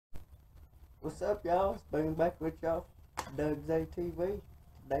What's up, y'all? Spoon back with y'all. Doug's ATV.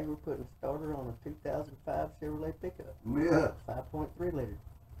 Today we're putting a starter on a 2005 Chevrolet pickup. Yeah. 5.3 liter.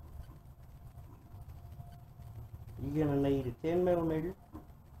 You're gonna need a 10 millimeter,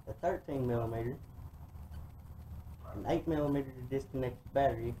 a 13 millimeter, an 8 millimeter to disconnect the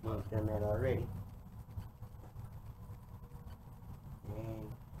battery if you ain't done that already.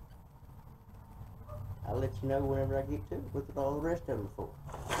 And I'll let you know whenever I get to it with all the rest of them for.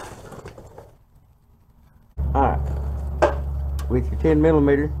 Alright, with your 10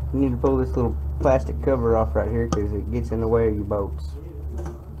 millimeter, you need to pull this little plastic cover off right here because it gets in the way of your bolts.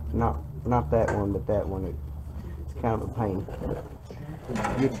 Not that one, but that one. It's kind of a pain.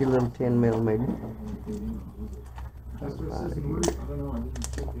 Get your little 10 millimeter.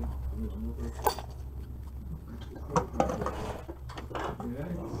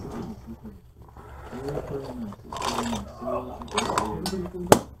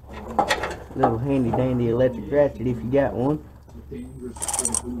 Little handy dandy electric ratchet if you got one. You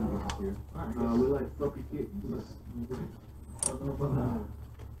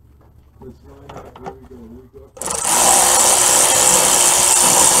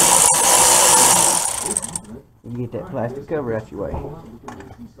get that plastic cover out your way.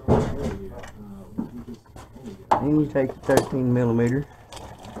 Then you take the 13 millimeter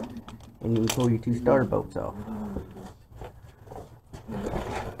and you can pull your two starter bolts off.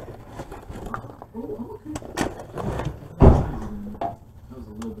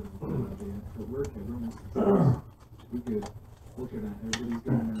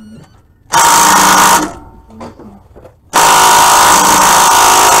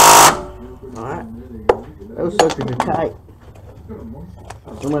 Alright, those suckers are tight. I'm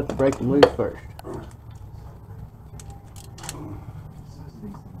going to have to break them loose first.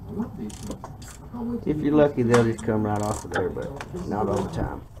 If you're lucky, they'll just come right off of there, but not all the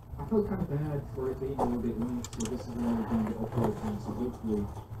time. I felt kind of bad for it being a little bit loose, so this is when we're going to upload things, so hopefully,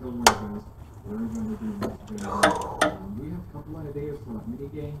 don't worry guys, we're going to do much better. We have a couple of ideas for like mini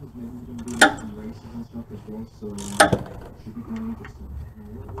games, maybe we're going to do some races and stuff as well, so it should be kind of interesting.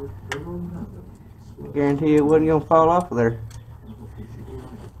 We're rolling out though. I guarantee it wasn't going to fall off of there.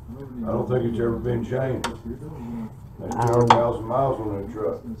 I don't think it's ever been changed. That's 200,000 miles on that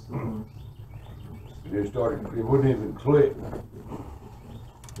truck. It wouldn't even click.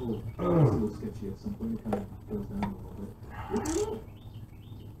 It's a little sketchy at some point, it kind of goes down a little bit.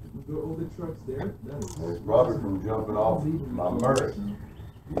 The older trucks there, that is... It's probably from jumping off my Murray.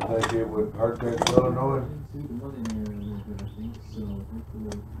 You think it would hurt that solenoid?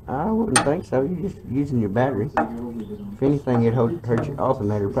 I wouldn't think so. You're just using your battery. If anything, it hurt your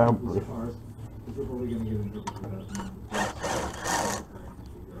alternator probably.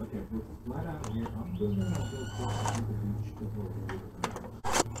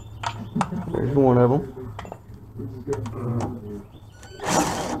 There's one of them.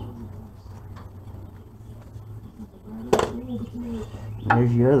 And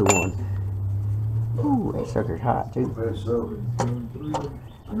there's your other one. Ooh, that sucker's hot too. I bet so. I don't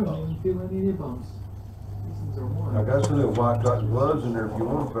even feel any of your bumps. These are warm. I got some little white cotton gloves in there if you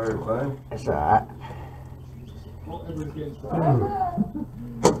want for everything. That's alright. Well, everyone's getting started.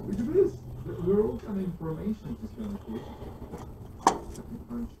 Look at this. We're all kind of information is just kind of cool.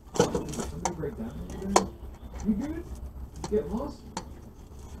 Somebody break down over there. You good? Get lost?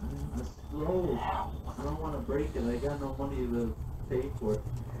 I strolled. I don't want to break it. I got no money to pay for it.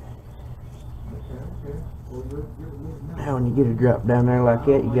 Okay. Well, you're Now when you get a drop down there like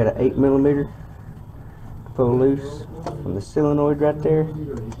that, you got an 8 millimeter pull loose from the solenoid right there,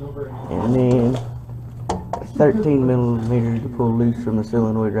 and then a 13 millimeter to pull loose from the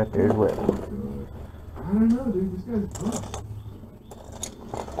solenoid right there as well. I don't know, dude. This guy's tough.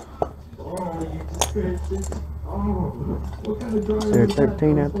 Oh, you just scratched it. Oh, what kind of driver Is there a is that?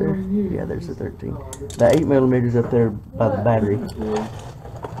 13 out there? Yeah, there's a 13. The 8 millimeters up there by the battery.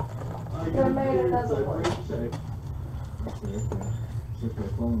 They made another one. In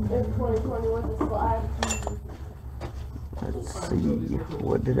 2020 with the slide. Let's see,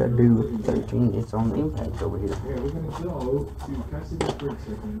 what did I do with the 13? It's on the impact over here. Yeah, we're going to go to, can I see this for a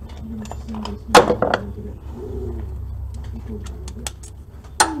second? I'm going to send this one.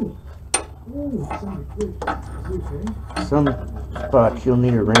 Some spots you'll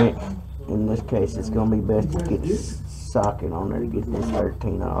need a wrench. In this case, it's going to be best to get this socket on there to get this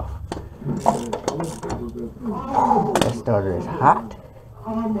 13 off. That starter is hot.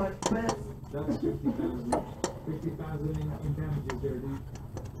 Oh my goodness. That's 50,000 in damages there, dude.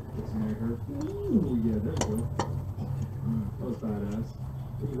 That's my hurt. Ooh, yeah, there we go. That was badass.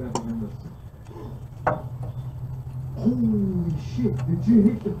 Look at that behind us. Holy shit, did you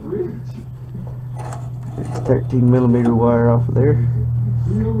hit the bridge? It's 13mm wire off of there.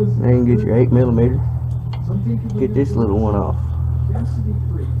 Now you can get your 8mm. Get this little one off.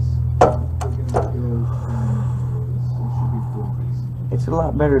 It's a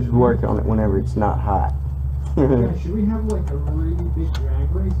lot better to work on it whenever it's not hot. Yeah, should we have like a really big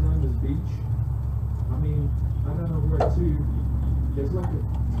drag race down this beach? I mean, I don't know where to. There's like a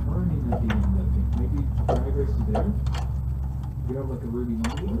turning at the end, I think. Maybe drag race is there? We have like a really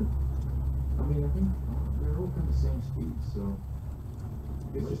long one? I mean, I think they're all kind of the same speed, so.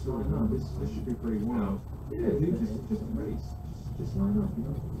 It's just line up. This should be pretty wild. Yeah, dude, just a race. Just line up, you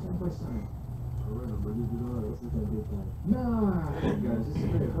know, side by side. Nah, guys, this is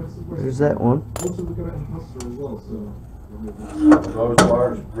great. What's the There's that one. Also, we got an imposter as well, so. Those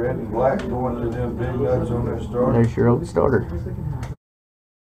wires, red and black, going to them big nuts on that starter. There's your old starter.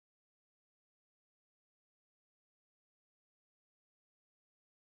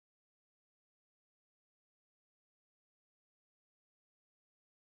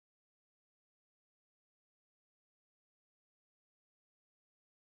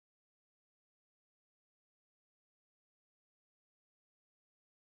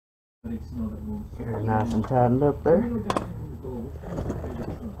 You're nice and tightened up there.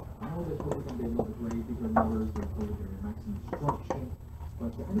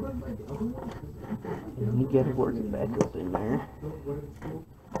 And you gotta work it back up in there.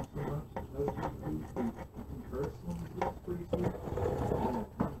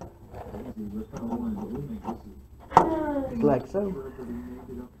 Just like so.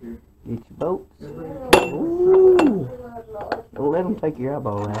 Get your bolts. Ooh. Don't let them take your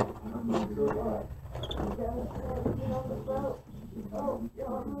eyeball out.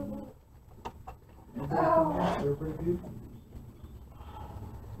 Everybody good?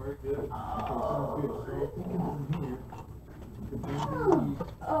 Very good. Okay, sounds good. So I'm thinking from here, we could maybe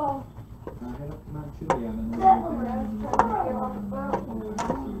head up to Mount Chili and then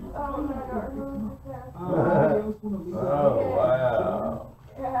Oh, wow.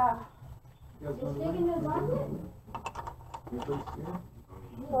 Yeah. You guys He's taking his blanket? You're pretty scared?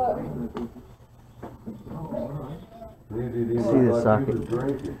 Look. Oh, alright. See the socket.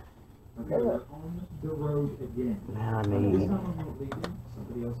 Okay, we're on the road again. Now I This need time I'm not leading.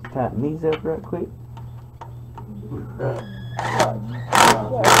 Somebody else is tighten these up right quick. Yeah,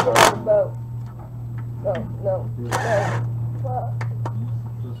 get on the boat. No.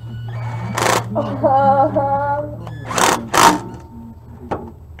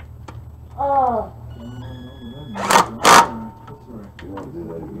 Oh. You want to do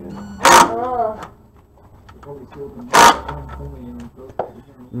that again?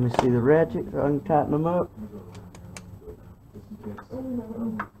 Let me see the ratchet so I can tighten them up.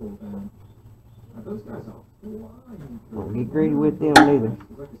 Don't get greedy with them neither.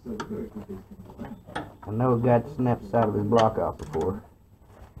 I know a guy that snapped the side of his block off before,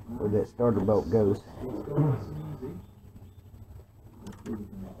 where that starter bolt goes.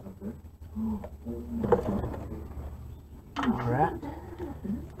 Alright.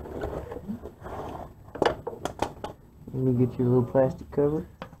 Let me get your little plastic cover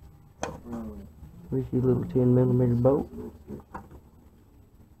with your little 10mm bolt.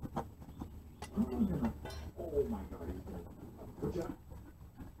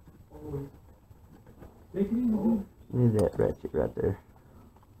 Look at that ratchet right there.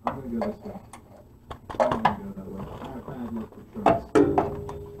 I'm gonna go this way. I'm gonna go that way. I have bad luck with trucks.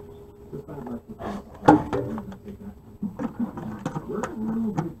 Just bad luck with trucks. I'm gonna take that. We're a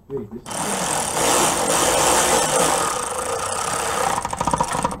little bit big. This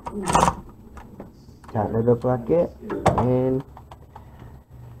Tighten it up like that. And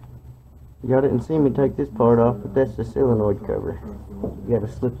y'all didn't see me take this part off, but that's the solenoid cover. You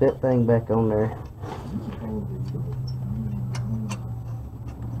gotta slip that thing back on there.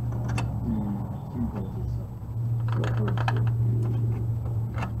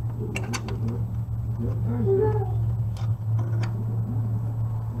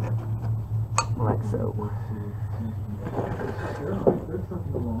 Like so.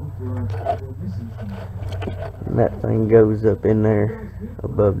 And that thing goes up in there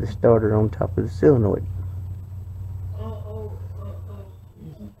above the starter on top of the solenoid.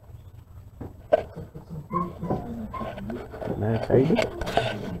 And that's easy.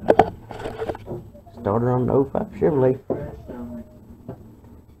 Starter on the 05 Chevrolet.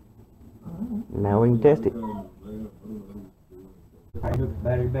 Now we can test it. I hook the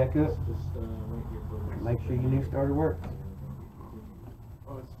battery back up. Make sure your new starter works.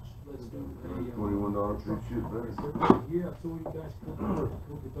 $21 free shit, better. Yeah, so you guys pulled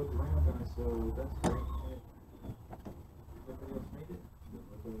the boat around, guys, so that's great. somebody else made it.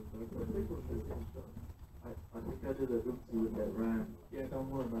 I think I did a oopsie with that rhyme. Yeah, don't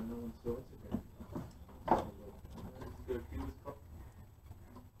worry about no one, so it's okay. Let's go cue this car.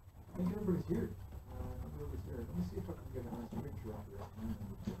 I think everybody's here. Everybody's here. Let me see if I can get a nice picture of this.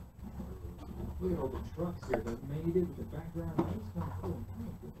 Look at all the trucks here that made it with the background. That's kind of cool.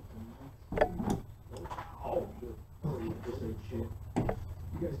 Oh, shit. Oh, you just say shit.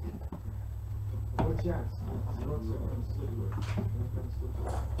 You guys get watch out. These rocks are going to slip away.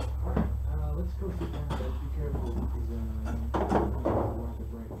 Alright, let's go sit down, guys. Be careful with these, rapid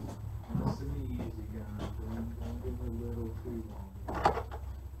breaks. Nice and easy, guys. Don't give it a little too long.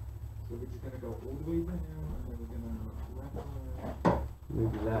 So we're just going to go all the way down, and then we're going to wrap around.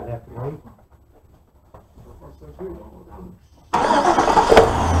 Maybe that have to wait. So far, so good.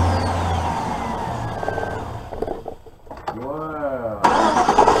 Wow.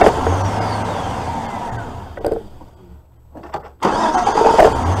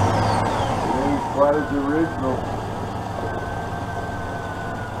 It ain't quite as original.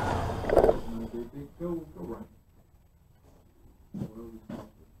 Go right.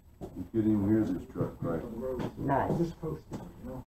 You couldn't even hear this truck, right? Nice. Just coasting.